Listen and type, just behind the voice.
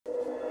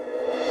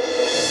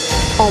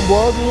On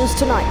World News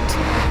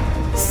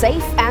tonight,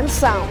 safe and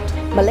sound.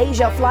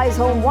 Malaysia flies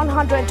home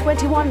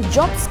 121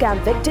 job scam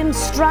victims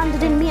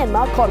stranded in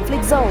Myanmar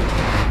conflict zone.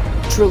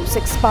 Truce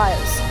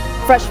expires.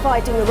 Fresh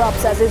fighting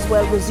erupts as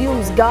Israel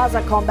resumes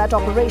Gaza combat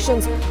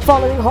operations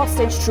following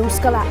hostage truce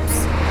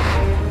collapse.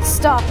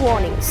 Stark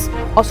warnings.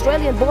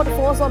 Australian border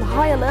force on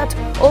high alert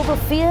over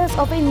fears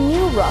of a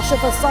new rush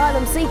of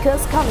asylum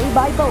seekers coming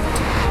by boat.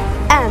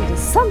 And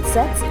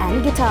sunsets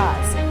and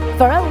guitars.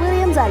 Pharrell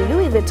Williams and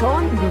Louis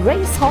Vuitton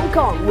grace Hong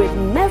Kong with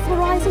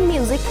mesmerizing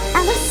music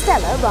and a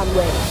stellar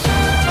runway.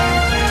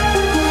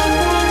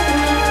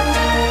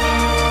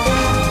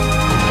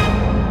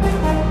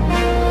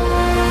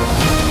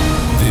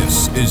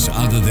 This is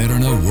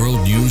Derana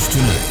World News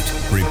Tonight.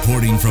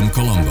 Reporting from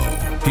Colombo,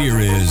 here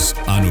is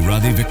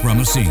Anuradhi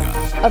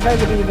Vikramasinghe. A very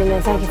good evening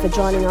and thank you for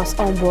joining us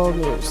on World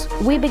News.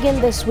 We begin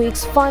this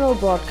week's final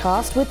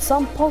broadcast with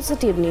some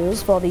positive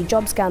news for the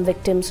job scam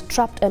victims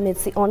trapped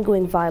amidst the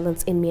ongoing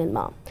violence in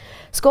Myanmar.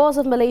 Scores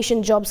of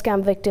Malaysian job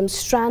scam victims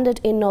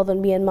stranded in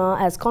northern Myanmar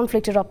as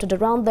conflict erupted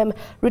around them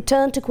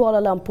returned to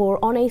Kuala Lumpur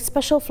on a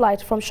special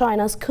flight from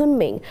China's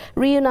Kunming,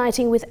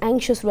 reuniting with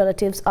anxious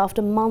relatives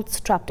after months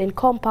trapped in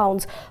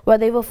compounds where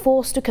they were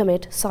forced to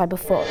commit cyber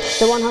fraud.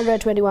 The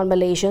 121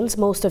 Malaysians,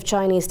 most of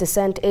Chinese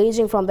descent,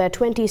 aging from their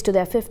 20s to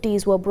their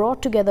 50s, were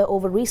brought together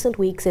over recent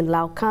weeks in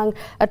Lao Kang,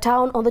 a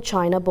town on the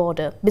China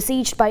border,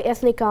 besieged by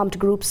ethnic armed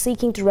groups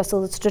seeking to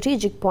wrestle a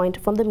strategic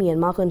point from the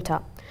Myanmar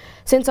junta.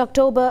 Since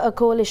October, a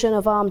coalition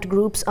of armed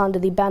groups under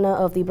the banner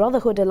of the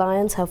Brotherhood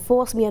Alliance have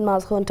forced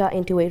Myanmar's junta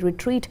into a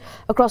retreat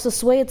across the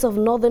swathes of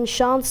northern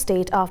Shan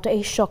state after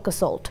a shock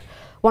assault.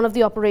 One of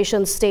the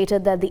operations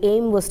stated that the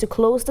aim was to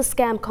close the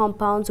scam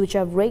compounds which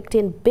have raked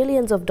in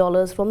billions of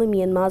dollars from the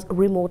Myanmar's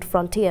remote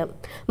frontier.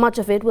 Much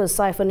of it was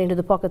siphoned into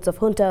the pockets of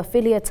junta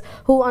affiliates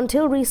who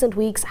until recent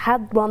weeks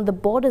had run the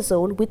border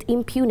zone with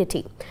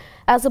impunity.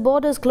 As the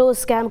borders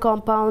closed, scam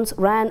compounds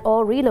ran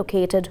or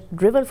relocated,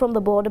 driven from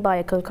the border by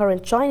a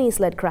concurrent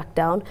Chinese-led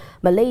crackdown.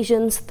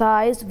 Malaysians,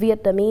 Thais,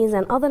 Vietnamese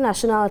and other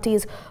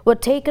nationalities were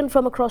taken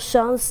from across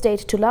Shan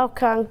state to Lao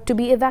Kang to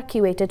be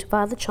evacuated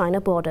via the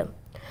China border.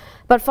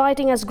 But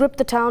fighting has gripped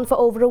the town for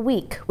over a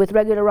week, with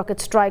regular rocket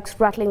strikes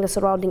rattling the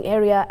surrounding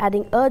area,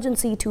 adding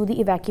urgency to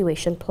the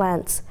evacuation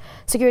plans.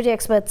 Security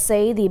experts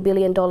say the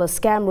billion-dollar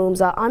scam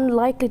rooms are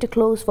unlikely to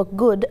close for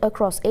good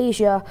across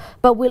Asia,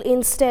 but will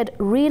instead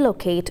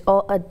relocate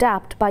or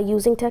adapt by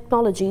using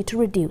technology to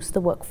reduce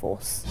the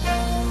workforce.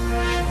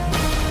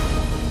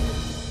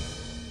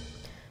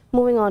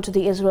 Moving on to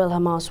the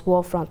Israel-Hamas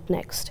war front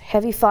next.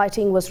 Heavy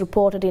fighting was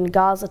reported in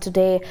Gaza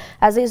today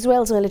as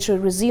Israel's military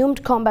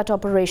resumed combat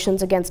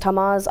operations against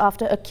Hamas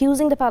after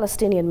accusing the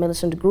Palestinian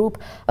militant group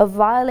of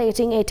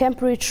violating a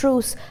temporary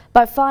truce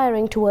by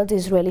firing towards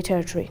Israeli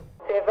territory.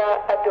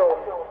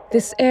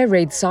 This air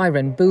raid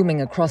siren booming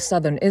across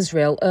southern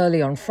Israel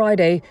early on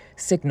Friday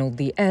signaled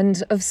the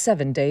end of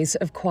 7 days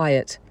of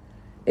quiet.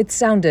 It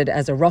sounded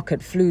as a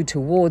rocket flew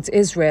towards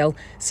Israel,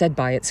 said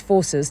by its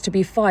forces to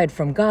be fired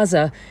from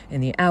Gaza in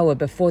the hour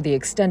before the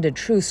extended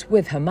truce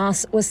with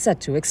Hamas was set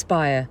to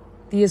expire.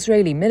 The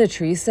Israeli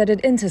military said it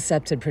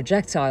intercepted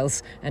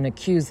projectiles and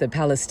accused the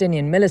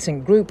Palestinian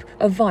militant group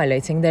of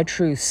violating their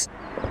truce.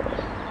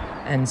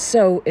 And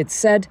so, it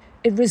said,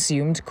 it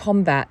resumed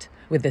combat,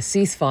 with the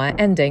ceasefire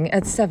ending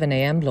at 7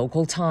 a.m.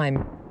 local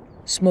time.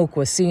 Smoke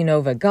was seen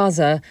over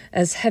Gaza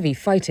as heavy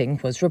fighting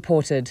was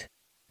reported.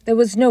 There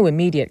was no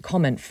immediate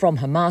comment from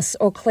Hamas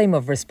or claim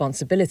of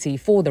responsibility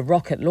for the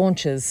rocket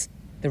launches.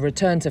 The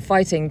return to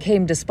fighting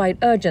came despite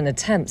urgent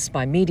attempts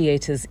by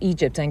mediators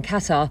Egypt and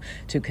Qatar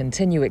to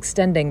continue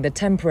extending the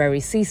temporary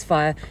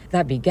ceasefire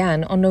that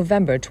began on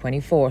November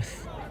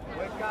 24th.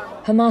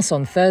 Hamas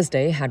on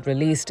Thursday had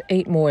released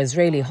 8 more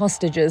Israeli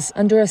hostages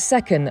under a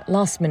second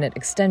last-minute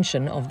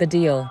extension of the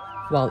deal,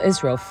 while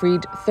Israel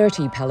freed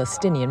 30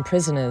 Palestinian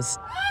prisoners.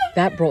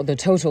 That brought the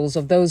totals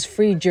of those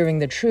freed during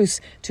the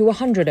truce to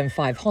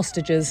 105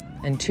 hostages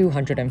and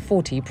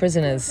 240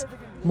 prisoners.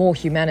 More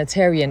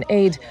humanitarian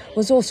aid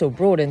was also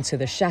brought into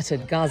the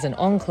shattered Gazan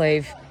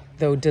enclave,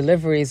 though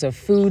deliveries of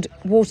food,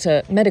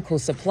 water, medical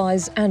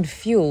supplies and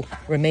fuel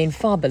remain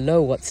far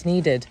below what's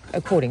needed,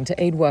 according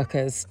to aid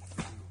workers.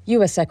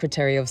 U.S.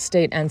 Secretary of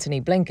State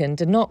Antony Blinken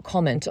did not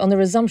comment on the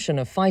resumption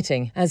of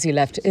fighting as he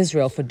left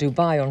Israel for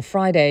Dubai on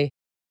Friday.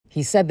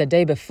 He said the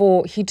day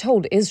before he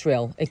told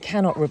Israel it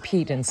cannot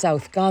repeat in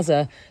South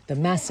Gaza the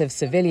massive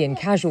civilian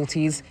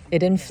casualties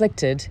it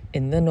inflicted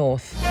in the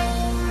north.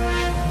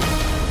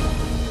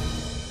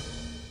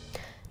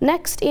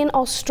 Next, in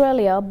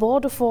Australia,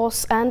 Border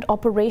Force and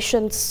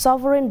Operation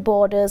Sovereign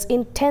Borders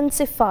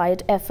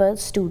intensified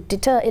efforts to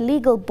deter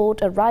illegal boat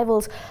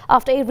arrivals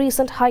after a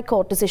recent High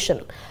Court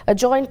decision. A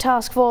joint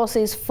task force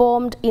is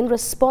formed in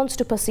response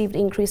to perceived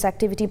increased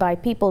activity by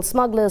people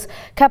smugglers,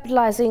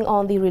 capitalizing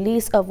on the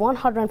release of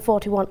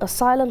 141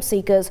 asylum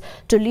seekers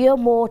to lure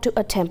more to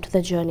attempt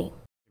the journey.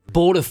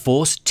 Border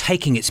Force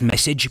taking its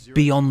message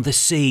beyond the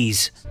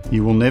seas.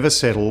 You will never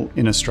settle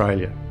in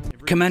Australia.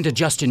 Commander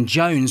Justin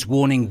Jones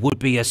warning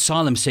would-be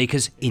asylum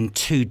seekers in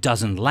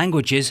 24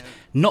 languages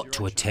not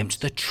to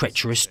attempt the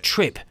treacherous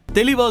trip.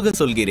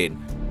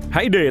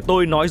 Hãy để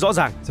tôi nói rõ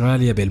ràng.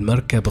 أستراليا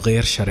بالمركب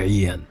غير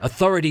شرعياً.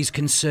 Authorities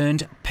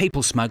concerned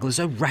people smugglers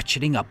are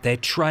ratcheting up their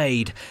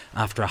trade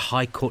after a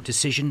High Court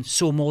decision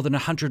saw more than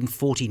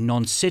 140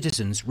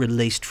 non-citizens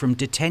released from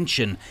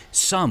detention,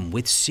 some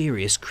with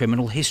serious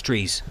criminal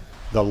histories.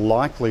 The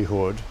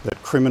likelihood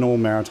that criminal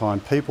maritime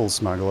people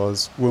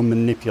smugglers will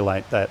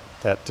manipulate that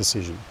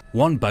decision.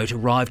 One boat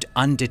arrived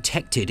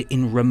undetected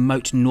in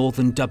remote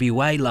northern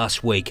WA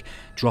last week,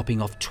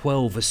 dropping off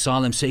 12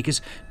 asylum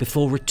seekers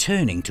before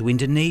returning to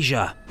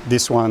Indonesia.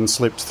 This one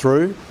slipped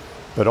through,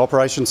 but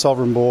Operation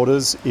Sovereign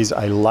Borders is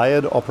a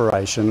layered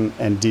operation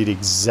and did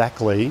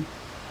exactly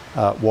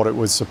what it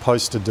was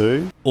supposed to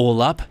do.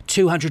 All up,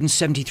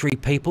 273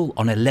 people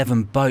on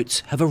 11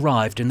 boats have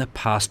arrived in the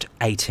past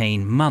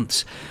 18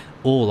 months.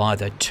 All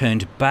either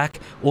turned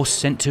back or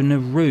sent to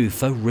Nauru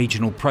for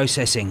regional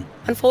processing.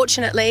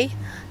 Unfortunately,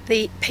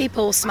 the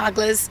people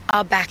smugglers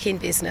are back in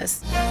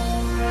business.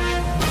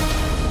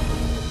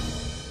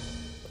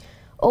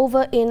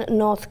 Over in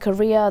North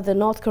Korea, the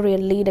North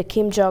Korean leader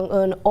Kim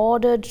Jong-un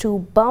ordered to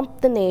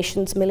bump the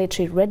nation's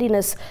military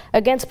readiness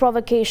against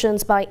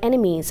provocations by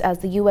enemies as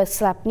the US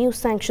slapped new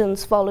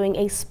sanctions following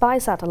a spy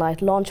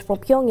satellite launch from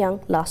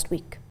Pyongyang last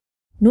week.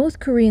 North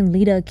Korean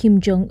leader Kim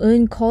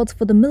Jong-un called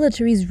for the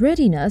military's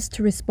readiness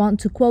to respond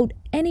to, quote,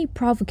 any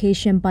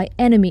provocation by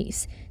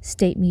enemies,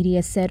 state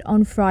media said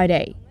on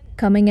Friday,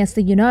 coming as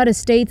the United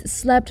States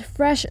slapped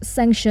fresh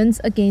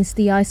sanctions against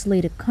the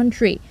isolated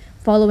country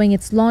following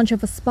its launch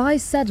of a spy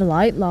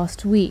satellite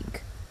last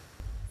week.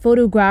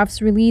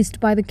 Photographs released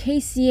by the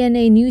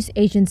KCNA news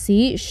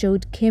agency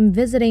showed Kim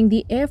visiting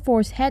the Air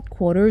Force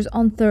headquarters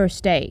on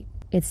Thursday.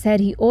 It said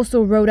he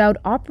also wrote out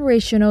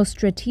operational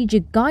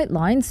strategic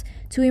guidelines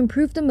to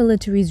improve the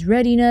military's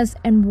readiness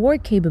and war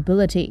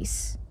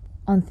capabilities.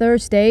 On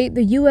Thursday,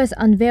 the U.S.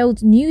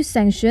 unveiled new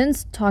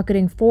sanctions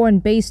targeting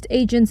foreign-based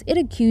agents it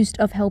accused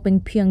of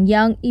helping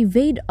Pyongyang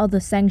evade other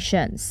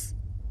sanctions.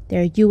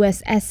 Their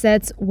U.S.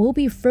 assets will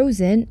be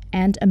frozen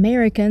and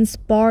Americans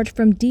barred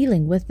from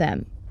dealing with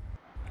them.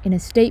 In a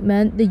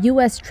statement, the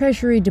U.S.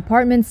 Treasury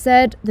Department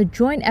said the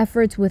joint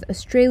efforts with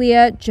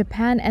Australia,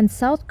 Japan, and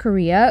South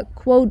Korea,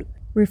 quote,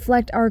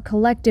 reflect our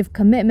collective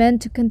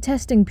commitment to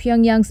contesting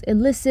Pyongyang's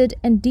illicit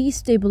and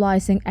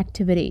destabilizing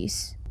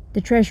activities.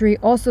 The Treasury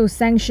also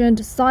sanctioned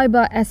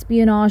cyber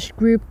espionage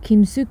group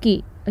Kim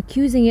Suk-ki,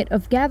 accusing it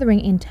of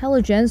gathering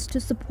intelligence to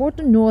support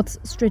the North's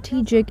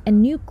strategic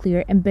and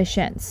nuclear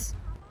ambitions.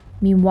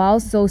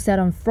 Meanwhile, Seoul said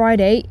on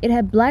Friday it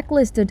had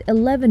blacklisted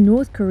 11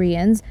 North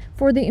Koreans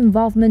for the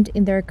involvement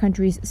in their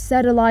country's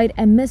satellite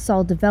and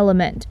missile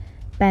development,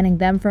 banning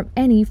them from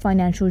any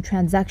financial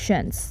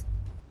transactions.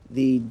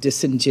 The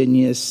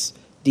disingenuous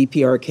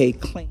DPRK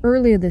claim.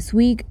 Earlier this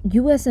week,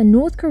 U.S. and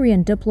North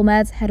Korean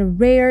diplomats had a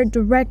rare,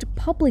 direct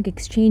public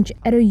exchange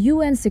at a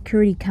UN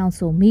Security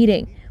Council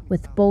meeting,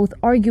 with both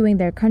arguing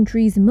their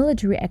country's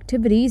military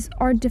activities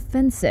are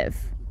defensive.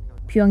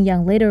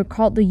 Pyongyang later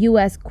called the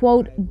U.S.,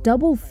 quote,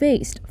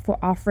 double-faced for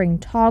offering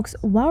talks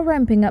while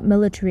ramping up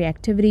military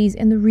activities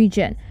in the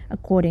region,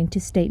 according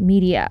to state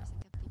media.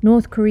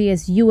 North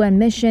Korea's UN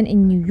mission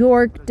in New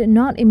York did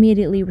not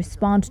immediately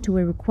respond to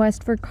a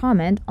request for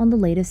comment on the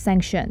latest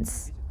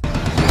sanctions.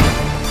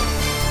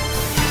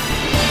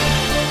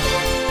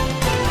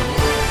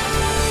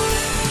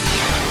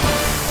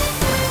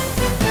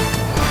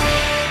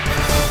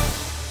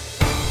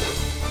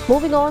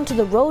 Moving on to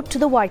the road to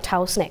the White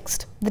House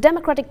next. The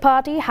Democratic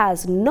Party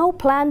has no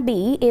plan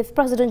B if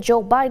President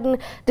Joe Biden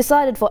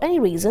decided for any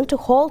reason to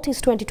halt his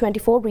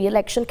 2024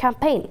 re-election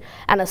campaign,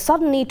 and a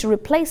sudden need to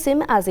replace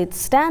him as its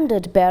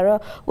standard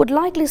bearer would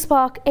likely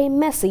spark a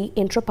messy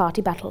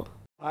intra-party battle.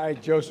 I,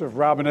 Joseph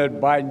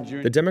Robinette Biden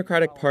Jr. The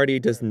Democratic Party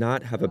does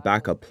not have a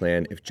backup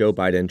plan if Joe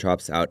Biden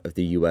drops out of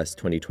the U.S.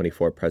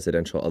 2024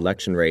 presidential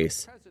election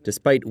race.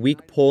 Despite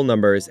weak poll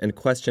numbers and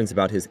questions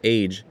about his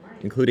age,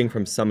 including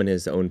from some in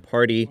his own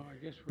party,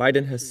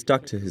 Biden has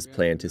stuck to his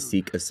plan to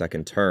seek a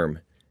second term.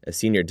 A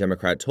senior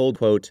Democrat told,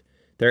 quote,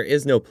 there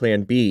is no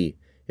plan B.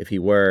 If he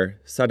were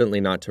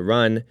suddenly not to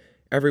run,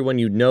 everyone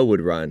you know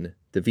would run.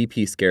 The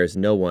VP scares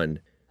no one.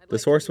 The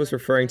source was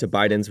referring to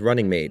Biden's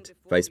running mate,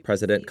 Vice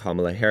President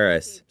Kamala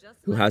Harris,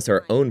 who has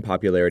her own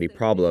popularity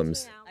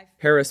problems.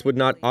 Harris would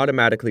not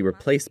automatically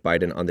replace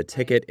Biden on the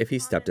ticket if he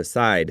stepped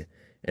aside,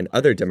 and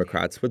other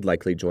Democrats would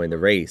likely join the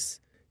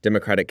race.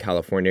 Democratic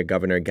California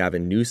Governor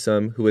Gavin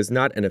Newsom, who is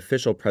not an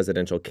official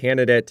presidential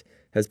candidate,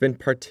 has been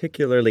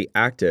particularly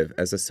active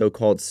as a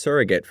so-called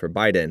surrogate for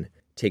Biden,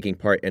 taking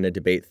part in a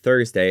debate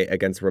Thursday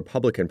against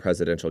Republican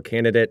presidential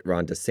candidate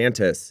Ron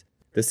DeSantis.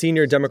 The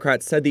senior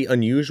Democrat said the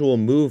unusual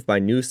move by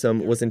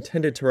Newsom was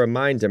intended to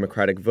remind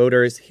Democratic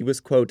voters he was,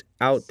 quote,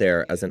 out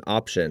there as an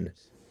option.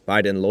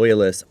 Biden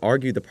loyalists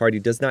argue the party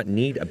does not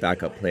need a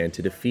backup plan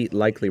to defeat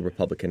likely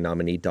Republican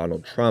nominee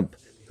Donald Trump,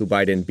 who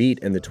Biden beat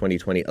in the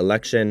 2020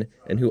 election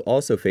and who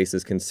also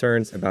faces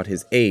concerns about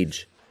his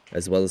age,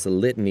 as well as a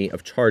litany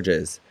of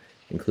charges.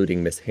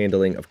 including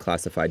mishandling of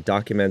classified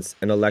documents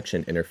and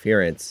election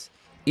interference.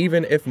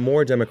 Even if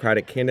more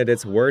Democratic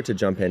candidates were to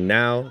jump in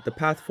now, the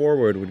path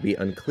forward would be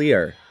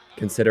unclear,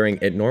 considering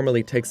it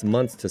normally takes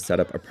months to set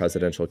up a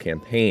presidential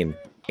campaign,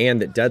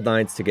 and that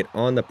deadlines to get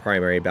on the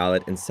primary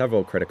ballot in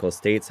several critical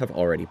states have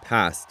already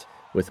passed,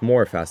 with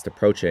more fast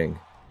approaching.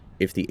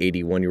 If the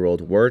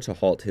 81-year-old were to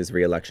halt his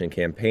re-election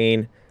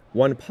campaign,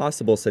 one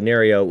possible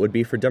scenario would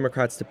be for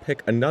Democrats to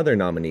pick another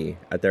nominee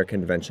at their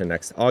convention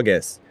next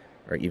August,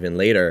 or even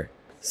later.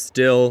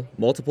 Still,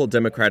 multiple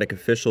Democratic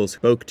officials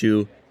spoke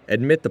to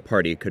admit the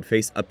party could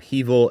face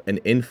upheaval and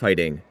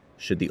infighting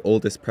should the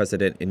oldest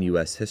president in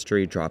U.S.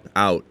 history drop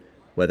out,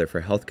 whether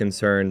for health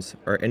concerns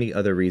or any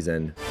other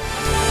reason.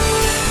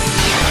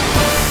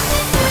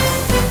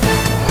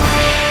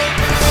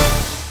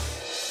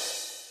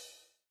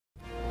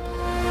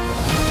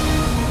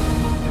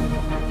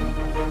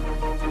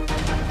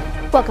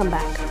 Welcome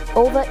back.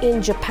 Over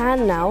in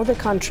Japan now, the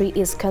country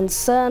is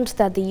concerned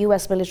that the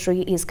US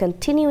military is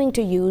continuing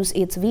to use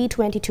its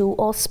V-22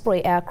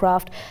 Osprey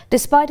aircraft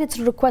despite its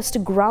request to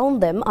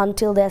ground them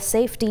until their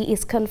safety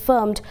is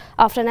confirmed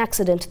after an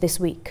accident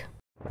this week.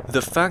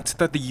 The fact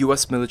that the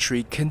US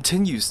military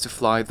continues to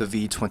fly the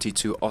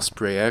V-22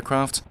 Osprey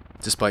aircraft,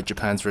 despite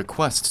Japan's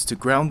request to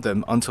ground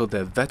them until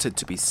they're vetted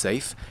to be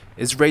safe,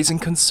 is raising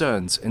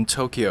concerns in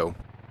Tokyo.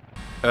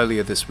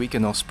 Earlier this week,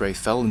 an Osprey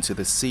fell into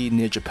the sea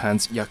near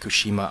Japan's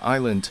Yakushima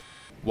Island.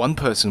 One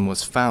person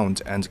was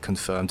found and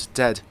confirmed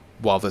dead,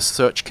 while the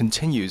search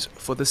continues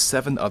for the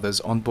 7 others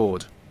on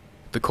board.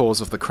 The cause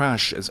of the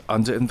crash is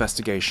under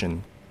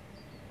investigation.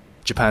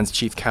 Japan's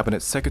Chief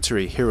Cabinet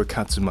Secretary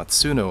Hirokatsu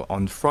Matsuno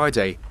on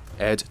Friday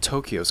aired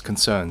Tokyo's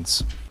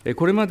concerns.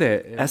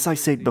 As I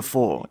said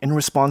before, in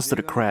response to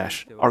the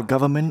crash, our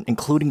government,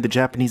 including the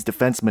Japanese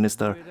Defense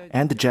Minister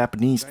and the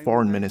Japanese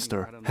Foreign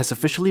Minister, has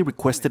officially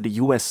requested the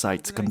US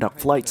side to conduct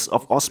flights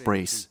of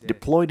Ospreys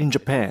deployed in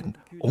Japan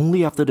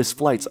only after these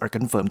flights are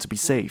confirmed to be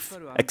safe,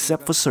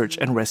 except for search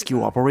and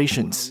rescue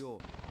operations.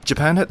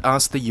 Japan had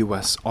asked the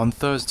US on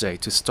Thursday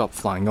to stop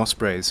flying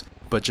Ospreys,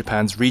 but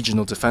Japan's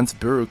Regional Defense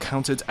Bureau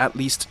counted at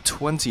least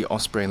 20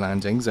 Osprey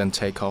landings and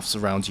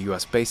takeoffs around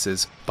US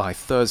bases by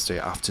Thursday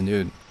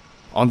afternoon.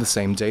 On the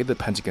same day, the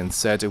Pentagon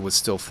said it was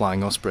still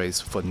flying Ospreys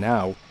for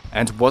now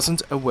and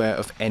wasn't aware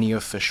of any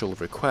official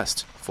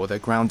request for their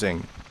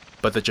grounding.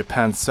 But the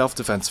Japan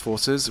Self-Defense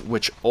Forces,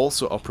 which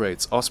also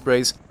operates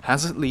Ospreys,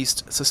 has at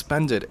least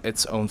suspended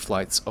its own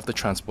flights of the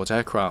transport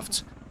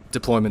aircraft.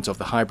 Deployment of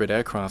the hybrid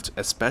aircraft,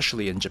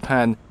 especially in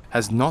Japan,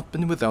 has not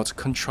been without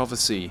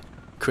controversy.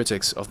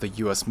 Critics of the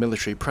US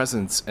military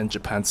presence in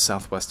Japan's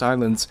Southwest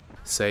Islands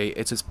say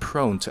it is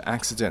prone to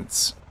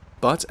accidents.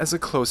 But as a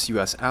close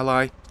US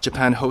ally,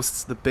 Japan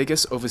hosts the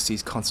biggest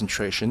overseas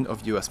concentration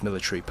of US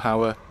military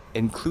power,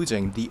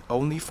 including the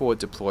only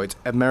forward-deployed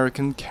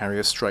American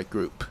carrier strike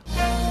group.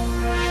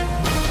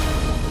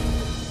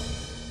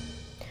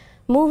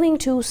 Moving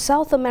to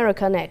South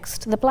America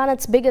next, the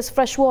planet's biggest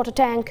freshwater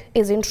tank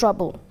is in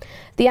trouble.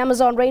 The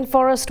Amazon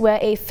rainforest, where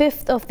a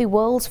fifth of the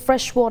world's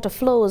freshwater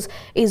flows,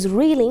 is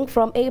reeling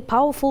from a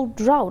powerful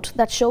drought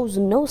that shows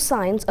no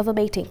signs of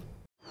abating.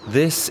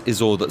 This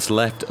is all that's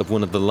left of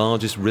one of the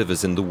largest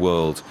rivers in the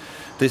world.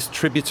 This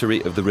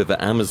tributary of the River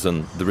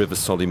Amazon, the River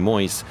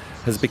Solimões,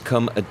 has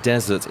become a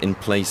desert in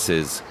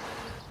places.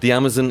 The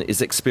Amazon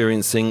is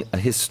experiencing a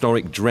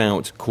historic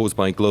drought caused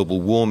by global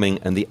warming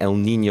and the El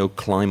Niño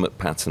climate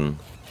pattern.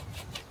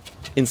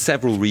 In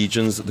several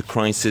regions, the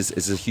crisis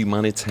is a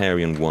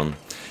humanitarian one.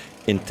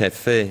 In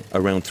Tefe,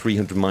 around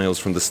 300 miles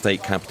from the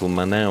state capital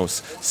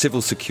Manaus,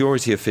 civil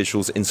security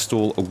officials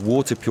install a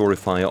water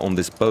purifier on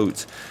this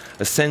boat,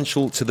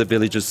 essential to the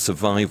village's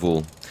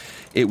survival.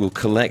 It will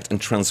collect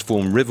and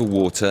transform river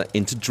water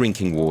into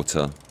drinking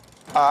water.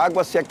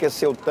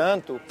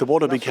 The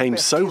water became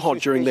so hot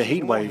during the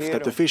heat wave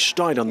that the fish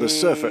died on the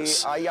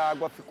surface.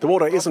 The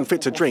water isn't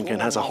fit to drink and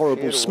has a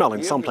horrible smell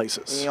in some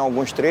places.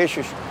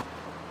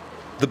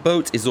 The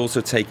boat is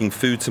also taking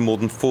food to more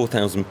than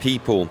 4,000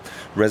 people.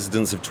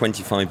 Residents of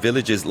 25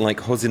 villages like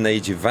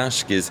Rosineide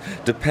Vasquez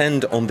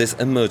depend on this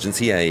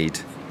emergency aid.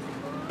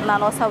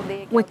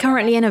 We're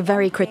currently in a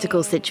very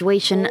critical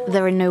situation.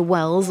 There are no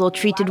wells or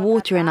treated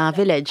water in our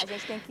village,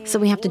 so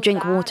we have to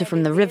drink water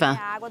from the river.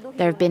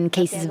 There have been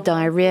cases of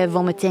diarrhea,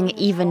 vomiting,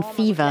 even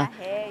fever.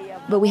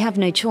 But we have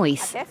no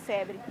choice.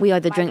 We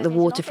either drink the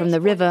water from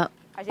the river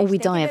or we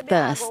die of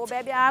thirst.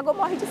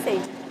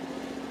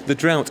 The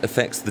drought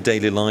affects the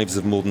daily lives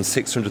of more than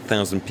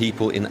 600,000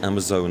 people in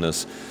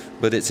Amazonas,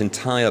 but its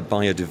entire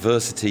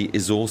biodiversity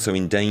is also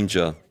in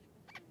danger.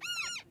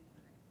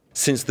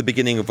 Since the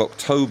beginning of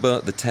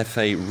October, the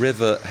Tefe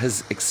River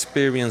has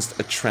experienced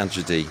a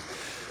tragedy.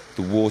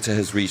 The water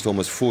has reached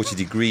almost 40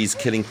 degrees,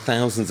 killing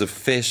thousands of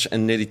fish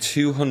and nearly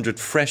 200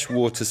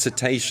 freshwater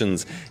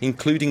cetaceans,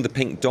 including the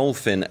pink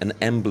dolphin, an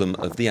emblem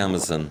of the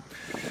Amazon.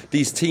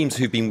 These teams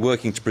who've been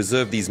working to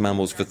preserve these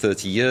mammals for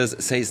 30 years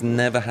say it's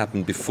never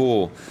happened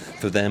before.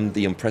 For them,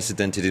 the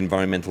unprecedented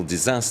environmental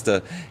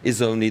disaster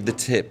is only the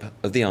tip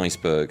of the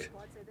iceberg.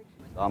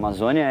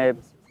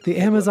 The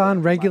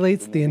Amazon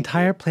regulates the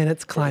entire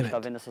planet's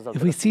climate.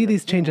 If we see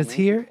these changes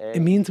here,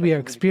 it means we are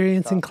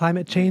experiencing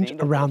climate change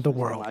around the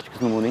world.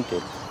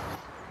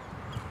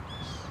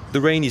 The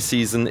rainy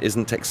season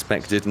isn't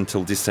expected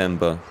until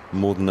December,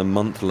 more than a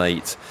month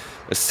late,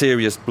 a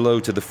serious blow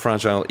to the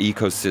fragile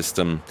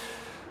ecosystem.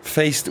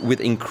 Faced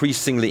with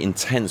increasingly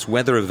intense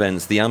weather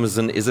events, the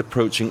Amazon is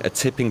approaching a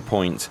tipping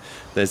point.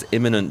 There's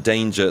imminent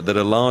danger that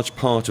a large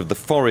part of the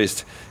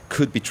forest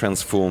could be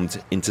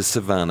transformed into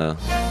savanna.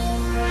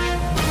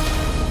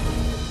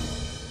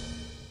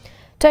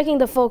 Taking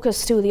the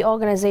focus to the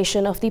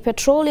Organization of the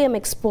Petroleum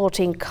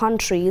Exporting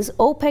Countries,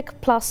 OPEC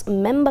Plus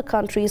member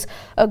countries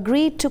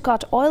agreed to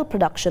cut oil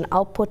production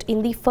output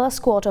in the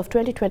first quarter of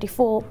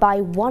 2024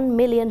 by 1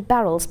 million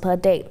barrels per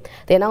day.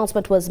 The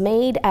announcement was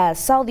made as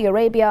Saudi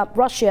Arabia,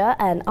 Russia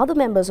and other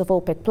members of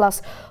OPEC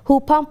Plus, who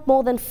pump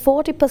more than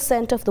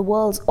 40% of the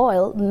world's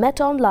oil,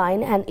 met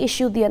online and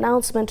issued the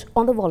announcement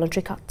on the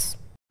voluntary cuts.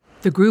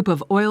 The group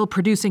of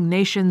oil-producing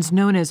nations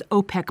known as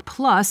OPEC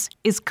Plus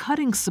is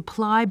cutting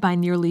supply by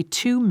nearly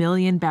 2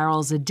 million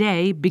barrels a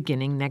day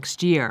beginning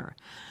next year.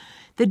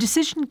 The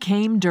decision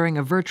came during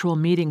a virtual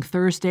meeting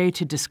Thursday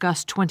to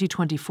discuss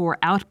 2024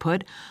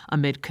 output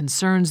amid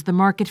concerns the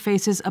market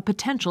faces a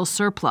potential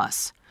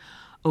surplus.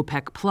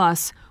 OPEC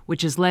Plus,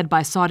 which is led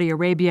by Saudi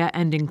Arabia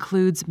and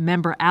includes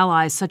member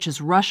allies such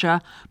as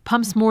Russia,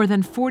 pumps more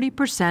than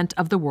 40%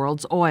 of the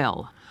world's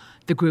oil.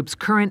 The group's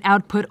current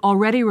output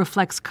already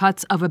reflects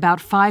cuts of about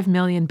 5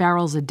 million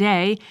barrels a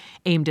day,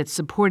 aimed at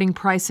supporting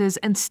prices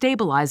and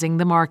stabilizing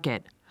the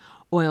market.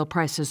 Oil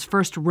prices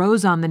first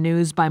rose on the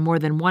news by more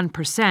than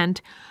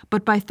 1%,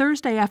 but by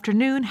Thursday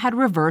afternoon had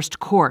reversed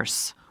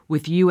course,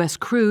 with U.S.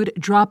 crude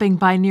dropping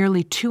by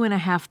nearly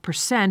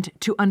 2.5%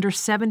 to under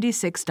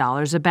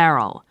 $76 a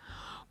barrel.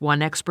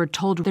 One expert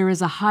told there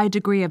is a high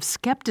degree of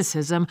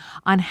skepticism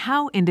on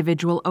how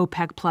individual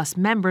OPEC Plus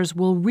members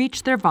will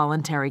reach their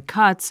voluntary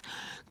cuts,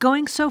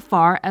 going so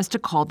far as to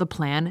call the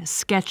plan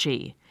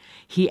sketchy.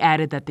 He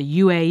added that the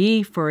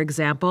UAE, for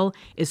example,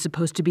 is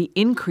supposed to be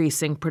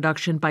increasing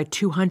production by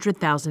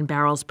 200,000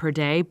 barrels per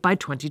day by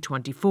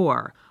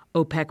 2024.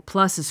 OPEC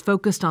Plus is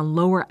focused on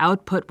lower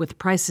output with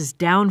prices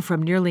down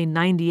from nearly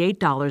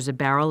 $98 a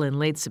barrel in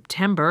late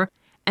September,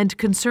 and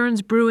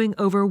concerns brewing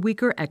over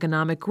weaker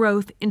economic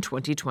growth in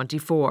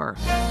 2024.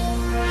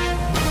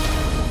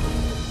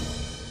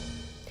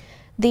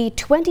 The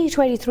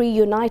 2023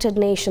 United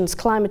Nations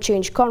Climate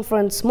Change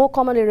Conference, more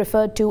commonly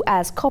referred to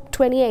as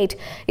COP28,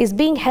 is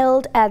being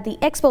held at the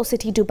Expo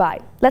City,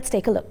 Dubai. Let's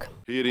take a look.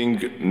 Hearing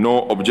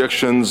no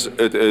objections,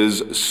 it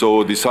is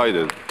so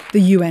decided. The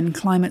UN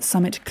Climate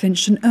Summit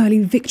clinched an early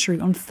victory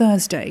on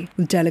Thursday,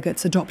 with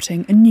delegates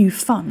adopting a new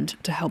fund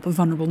to help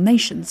vulnerable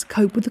nations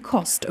cope with the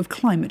cost of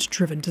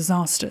climate-driven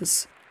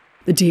disasters.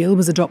 The deal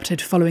was adopted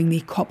following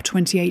the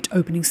COP28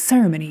 opening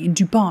ceremony in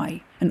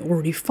Dubai and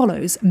already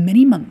follows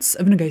many months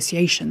of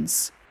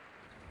negotiations.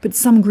 But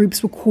some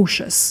groups were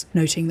cautious,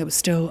 noting there were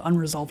still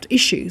unresolved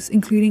issues,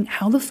 including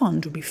how the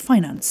fund would be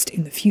financed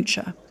in the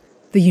future.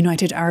 The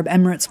United Arab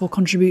Emirates will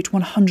contribute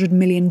 $100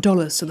 million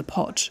to the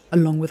pot,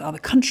 along with other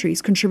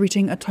countries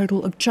contributing a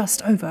total of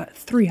just over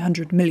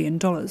 $300 million.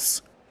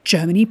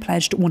 Germany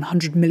pledged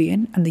 $100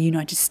 million and the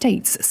United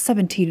States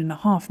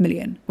 $17.5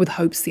 million, with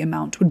hopes the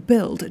amount would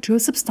build to a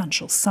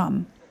substantial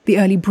sum. The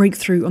early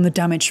breakthrough on the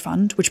damage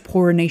fund, which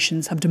poorer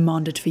nations have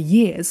demanded for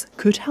years,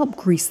 could help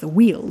grease the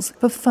wheels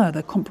for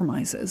further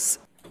compromises.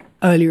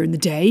 Earlier in the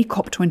day,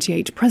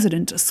 COP28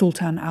 President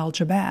Sultan Al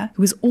Jaber,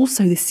 who is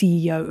also the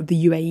CEO of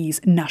the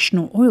UAE's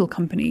national oil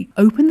company,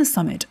 opened the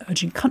summit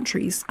urging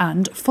countries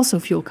and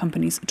fossil fuel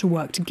companies to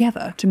work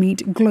together to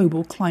meet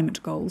global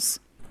climate goals.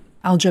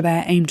 Al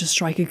Jaber aimed to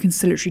strike a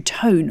conciliatory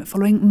tone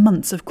following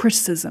months of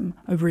criticism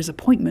over his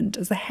appointment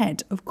as the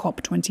head of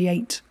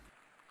COP28.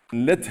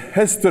 Let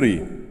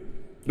history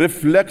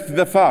reflect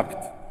the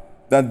fact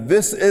that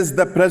this is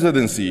the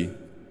presidency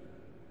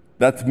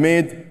that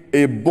made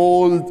a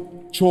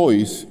bold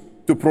choice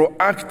to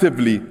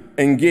proactively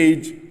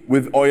engage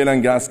with oil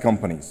and gas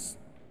companies.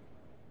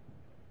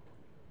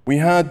 We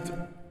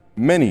had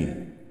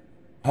many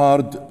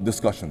hard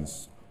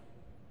discussions.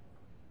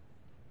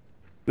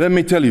 Let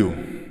me tell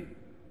you,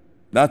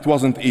 that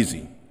wasn't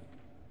easy.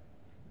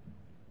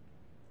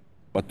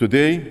 But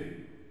today,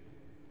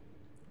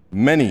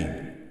 many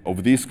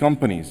of these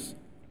companies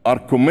are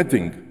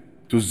committing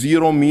to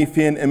zero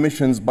methane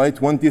emissions by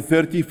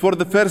 2030 for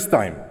the first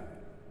time.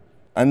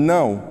 And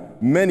now,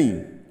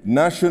 many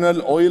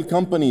national oil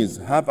companies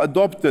have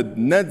adopted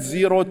net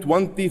zero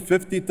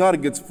 2050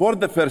 targets for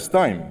the first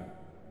time.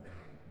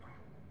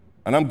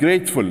 And I'm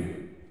grateful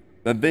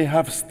that they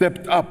have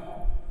stepped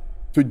up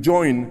to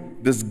join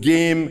this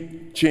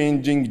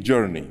game-changing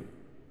journey.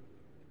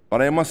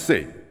 But I must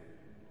say,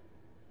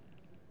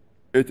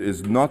 it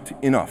is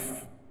not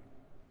enough.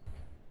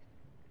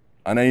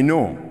 And I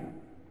know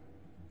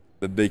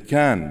that they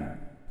can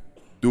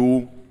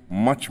do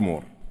much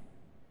more.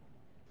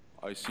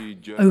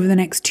 Over the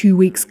next 2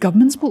 weeks,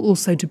 governments will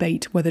also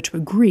debate whether to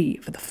agree,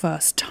 for the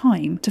first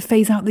time, to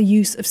phase out the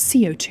use of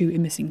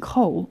CO2-emitting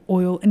coal,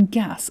 oil and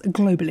gas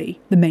globally,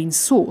 the main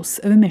source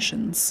of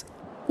emissions.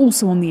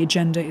 Also on the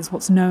agenda is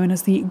what's known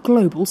as the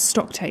global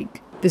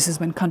stocktake. This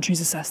is when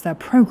countries assess their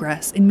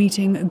progress in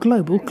meeting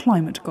global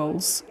climate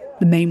goals.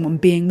 The main one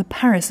being the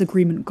Paris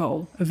Agreement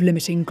goal of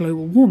limiting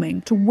global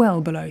warming to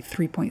well below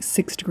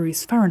 3.6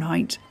 degrees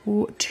Fahrenheit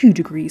or 2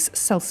 degrees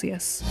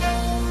Celsius.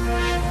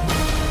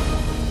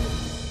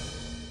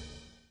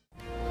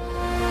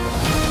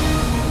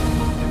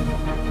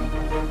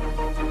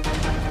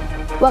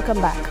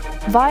 Welcome back.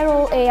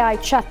 Viral AI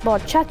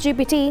chatbot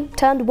ChatGPT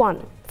turned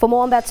 1. For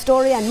more on that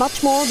story and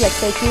much more, let's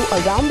take you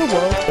around the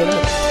world in a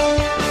minute.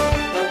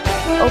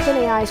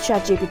 OpenAI's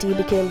ChatGPT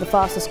became the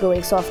fastest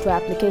growing software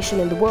application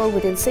in the world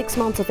within 6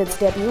 months of its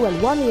debut,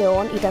 and 1 year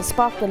on, it has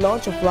sparked the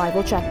launch of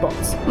rival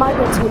chatbots.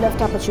 Migrants who left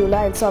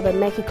Tapachula in southern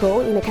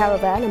Mexico in a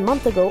caravan a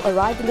month ago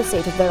arrived in the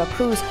state of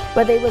Veracruz,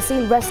 where they were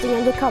seen resting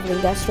and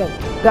recovering their strength.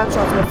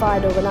 Gunshots were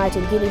fired overnight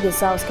in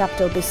Guinea-Bissau's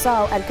capital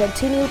Bissau and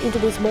continued into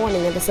this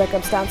morning, and the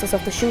circumstances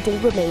of the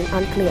shooting remain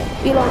unclear.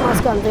 Elon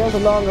Musk unveiled the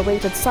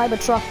long-awaited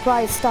Cybertruck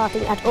prize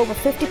starting at over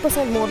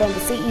 50% more than the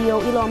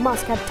CEO Elon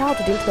Musk had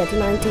touted in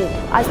 2019.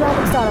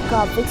 Icelandic startup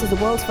Carbfix is the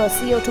world's first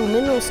CO2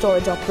 mineral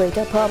storage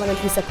operator,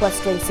 permanently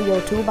sequestering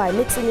CO2 by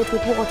mixing it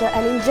with water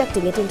and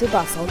injecting it into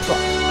basalt rock.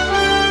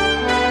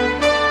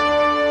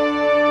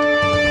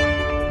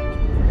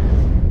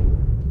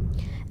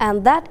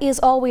 And that is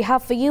all we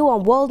have for you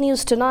on World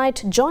News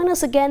Tonight. Join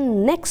us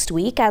again next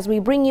week as we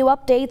bring you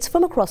updates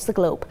from across the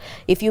globe.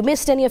 If you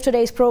missed any of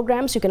today's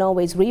programs, you can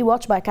always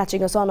rewatch by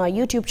catching us on our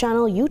YouTube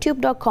channel,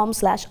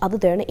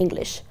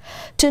 youtube.com/OtherThanEnglish.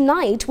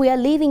 Tonight, we are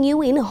leaving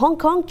you in Hong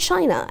Kong,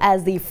 China,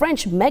 as the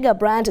French mega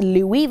brand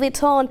Louis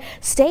Vuitton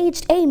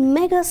staged a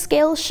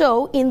mega-scale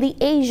show in the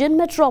Asian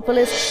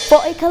metropolis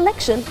for a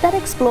collection that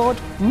explored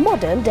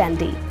modern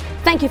dandy.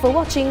 Thank you for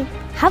watching.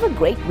 Have a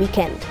great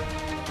weekend.